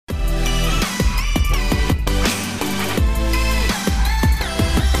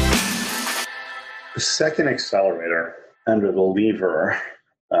second accelerator under the lever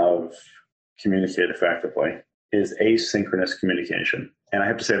of communicate effectively is asynchronous communication. And I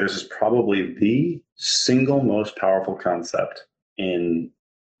have to say, this is probably the single most powerful concept in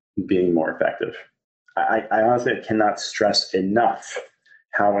being more effective. I honestly cannot stress enough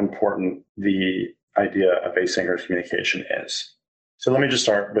how important the idea of asynchronous communication is. So let me just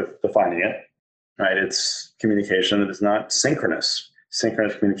start with defining it. Right? It's communication that is not synchronous.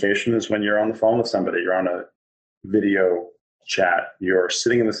 Synchronous communication is when you're on the phone with somebody, you're on a video chat, you're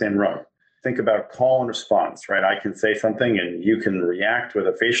sitting in the same room. Think about call and response, right? I can say something and you can react with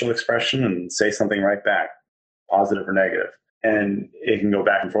a facial expression and say something right back, positive or negative. And it can go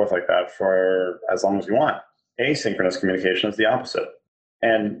back and forth like that for as long as you want. Asynchronous communication is the opposite.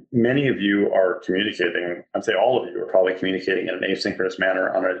 And many of you are communicating, I'd say all of you are probably communicating in an asynchronous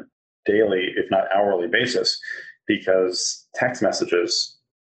manner on a daily, if not hourly basis, because text messages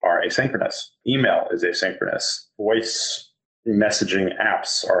are asynchronous. Email is asynchronous. Voice messaging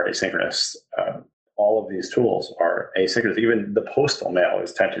apps are asynchronous. All of these tools are asynchronous. Even the postal mail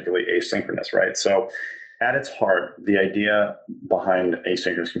is technically asynchronous, right? So at its heart, the idea behind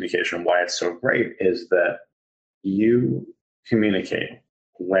asynchronous communication, why it's so great, is that you communicate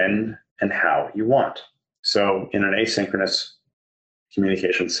when and how you want. So in an asynchronous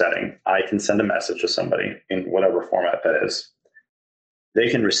communication setting, I can send a message to somebody in whatever format that is. They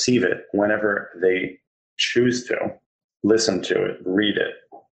can receive it whenever they choose to, listen to it, read it,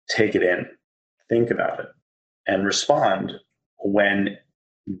 take it in, think about it, and respond when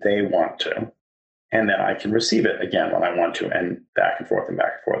they want to. And then I can receive it again when I want to, and back and forth and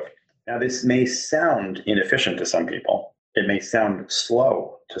back and forth. Now, this may sound inefficient to some people. It may sound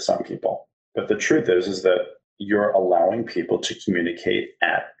slow to some people. But the truth is that you're allowing people to communicate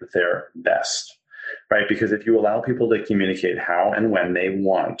at their best, right? Because if you allow people to communicate how and when they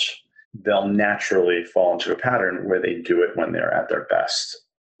want, they'll naturally fall into a pattern where they do it when they're at their best,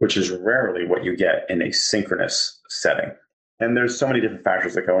 which is rarely what you get in a synchronous setting. And there's so many different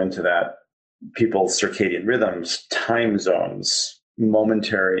factors that go into that. People's circadian rhythms, time zones,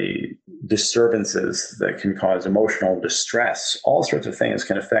 momentary disturbances that can cause emotional distress, all sorts of things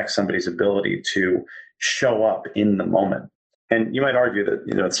can affect somebody's ability to show up in the moment. And you might argue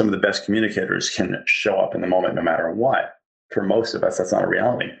that, some of the best communicators can show up in the moment no matter what. For most of us, that's not a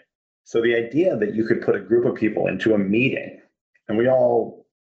reality. So the idea that you could put a group of people into a meeting, and we all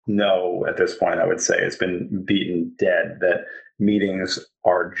know at this point, I would say it's been beaten dead that meetings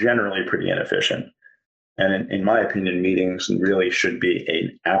are generally pretty inefficient. And in my opinion, meetings really should be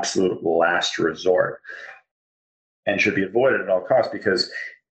an absolute last resort and should be avoided at all costs, because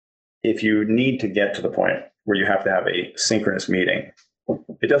if you need to get to the point where you have to have a synchronous meeting,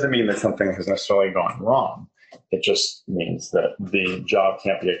 it doesn't mean that something has necessarily gone wrong. It just means that the job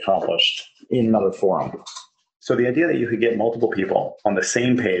can't be accomplished in another forum. So the idea that you could get multiple people on the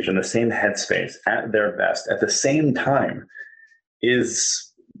same page, in the same headspace, at their best, at the same time,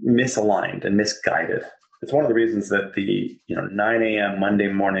 is misaligned and misguided. It's one of the reasons that the 9 a.m. Monday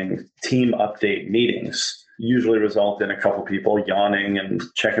morning team update meetings usually result in a couple people yawning and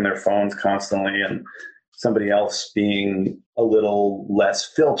checking their phones constantly, and somebody else being a little less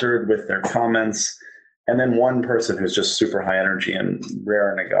filtered with their comments, and then one person who's just super high energy and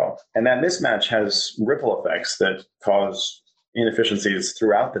raring to go. And that mismatch has ripple effects that cause inefficiencies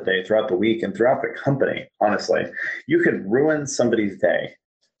throughout the day, throughout the week, and throughout the company. Honestly, you could ruin somebody's day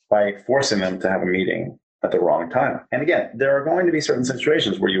by forcing them to have a meeting at the wrong time. And again, there are going to be certain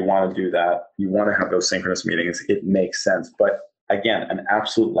situations where you want to do that. You want to have those synchronous meetings. It makes sense. But again, an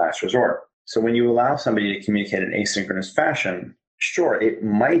absolute last resort. So when you allow somebody to communicate in asynchronous fashion, sure, it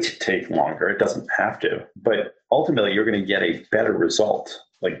might take longer. It doesn't have to. But ultimately, you're going to get a better result,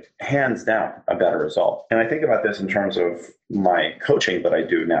 like hands down, a better result. And I think about this in terms of my coaching that I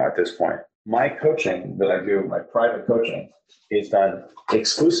do now at this point. My coaching that I do, my private coaching, is done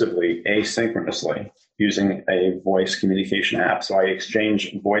exclusively asynchronously using a voice communication app. So I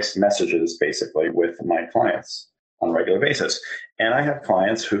exchange voice messages basically with my clients on a regular basis. And I have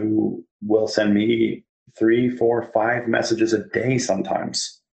clients who will send me 3, 4, 5 messages a day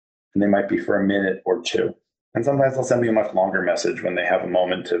sometimes. And they might be for a minute or two. And sometimes they'll send me a much longer message when they have a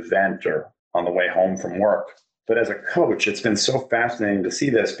moment to vent or on the way home from work. But as a coach, it's been so fascinating to see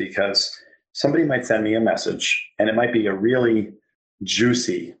this, because somebody might send me a message and it might be a really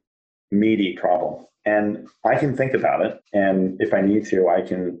juicy, meaty problem. And I can think about it. And if I need to, I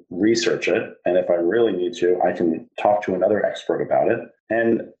can research it. And if I really need to, I can talk to another expert about it.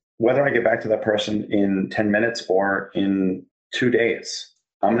 And whether I get back to that person in 10 minutes or in 2 days,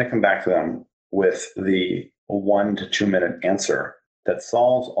 I'm going to come back to them with the 1 to 2 minute answer that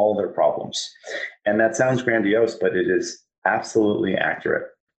solves all their problems. And that sounds grandiose, but it is absolutely accurate.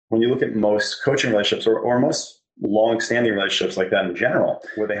 When you look at most coaching relationships or most long-standing relationships like that in general,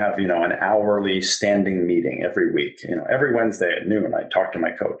 where they have, an hourly standing meeting every week, every Wednesday at noon, I talk to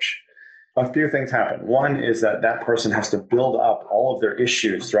my coach. A few things happen. One is that person has to build up all of their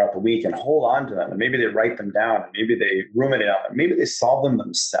issues throughout the week and hold on to them. And maybe they write them down, and maybe they ruminate on them. Maybe they solve them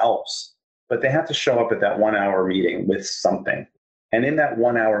themselves, but they have to show up at that 1 hour meeting with something. And in that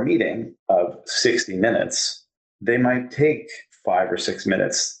 1 hour meeting of 60 minutes, they might take 5 or 6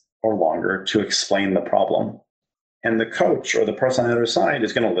 minutes or longer to explain the problem. And the coach or the person on the other side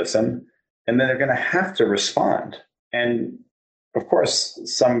is going to listen, and then they're going to have to respond. And of course,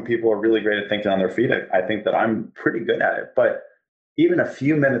 some people are really great at thinking on their feet. I think that I'm pretty good at it. But even a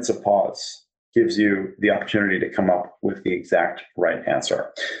few minutes of pause gives you the opportunity to come up with the exact right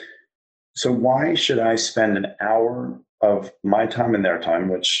answer. So why should I spend an hour of my time and their time,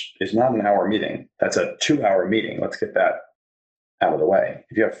 which is not an hour meeting? That's a 2 hour meeting. Let's get that out of the way.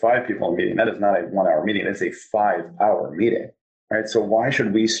 If you have 5 people in a meeting, that is not a 1 hour meeting. It's a 5 hour meeting, right? So why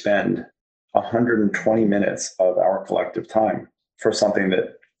should we spend 120 minutes of our collective time for something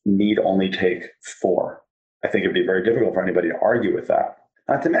that need only take 4? I think it'd be very difficult for anybody to argue with that.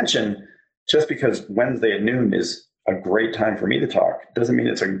 Not to mention, just because Wednesday at noon is a great time for me to talk doesn't mean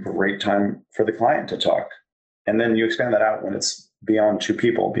it's a great time for the client to talk. And then you expand that out when it's beyond 2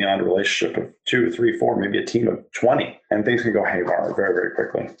 people, beyond a relationship of 2, 3, 4, maybe a team of 20, and things can go haywire very, very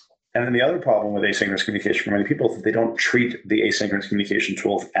quickly. And then the other problem with asynchronous communication for many people is that they don't treat the asynchronous communication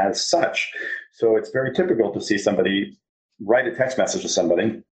tools as such. So it's very typical to see somebody write a text message to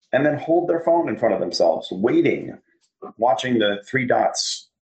somebody and then hold their phone in front of themselves, waiting, watching the 3 dots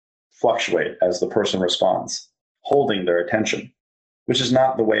fluctuate as the person responds, holding their attention, which is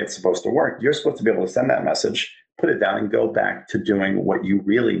not the way it's supposed to work. You're supposed to be able to send that message, put it down, and go back to doing what you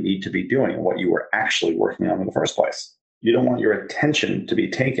really need to be doing and what you were actually working on in the first place. You don't want your attention to be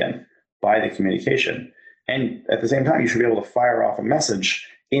taken by the communication. And at the same time, you should be able to fire off a message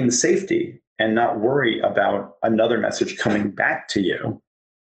in safety and not worry about another message coming back to you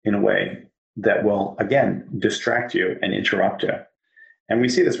in a way that will, again, distract you and interrupt you. And we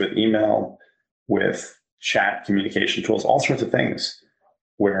see this with email, with chat communication tools, all sorts of things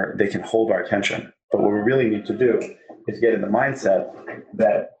where they can hold our attention. But what we really need to do is get in the mindset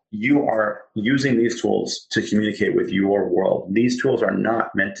that you are using these tools to communicate with your world. These tools are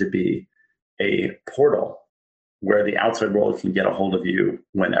not meant to be a portal where the outside world can get a hold of you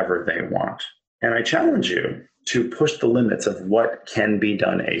whenever they want. And I challenge you to push the limits of what can be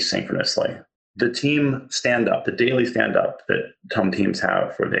done asynchronously. The team stand-up, the daily stand-up that some teams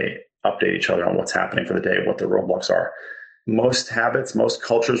have where they update each other on what's happening for the day, what the roadblocks are. Most habits, most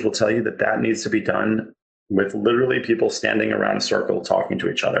cultures will tell you that needs to be done with literally people standing around a circle talking to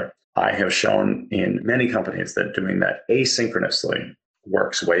each other. I have shown in many companies that doing that asynchronously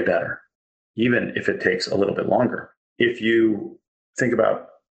works way better, even if it takes a little bit longer. If you think about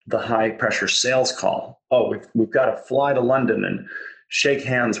the high pressure sales call, we've got to fly to London and shake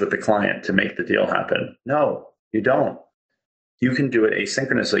hands with the client to make the deal happen. No, you don't. You can do it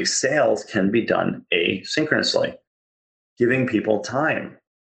asynchronously. Sales can be done asynchronously, giving people time.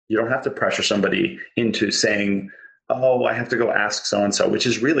 You don't have to pressure somebody into saying, I have to go ask so-and-so, which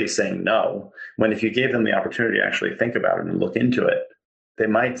is really saying no, when if you gave them the opportunity to actually think about it and look into it, they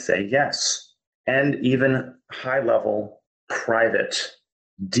might say yes. And even high-level, private,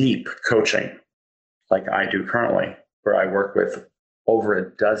 deep coaching, like I do currently, where I work with over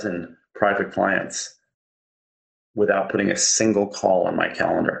a dozen private clients without putting a single call on my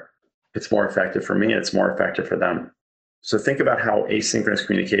calendar. It's more effective for me, it's more effective for them. So think about how asynchronous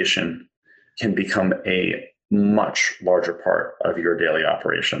communication can become a much larger part of your daily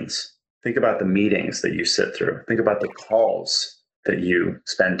operations. Think about the meetings that you sit through. Think about the calls that you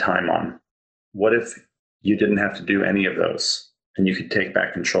spend time on. What if you didn't have to do any of those and you could take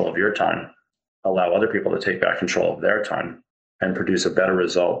back control of your time, allow other people to take back control of their time, and produce a better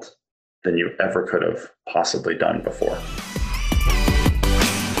result than you ever could have possibly done before?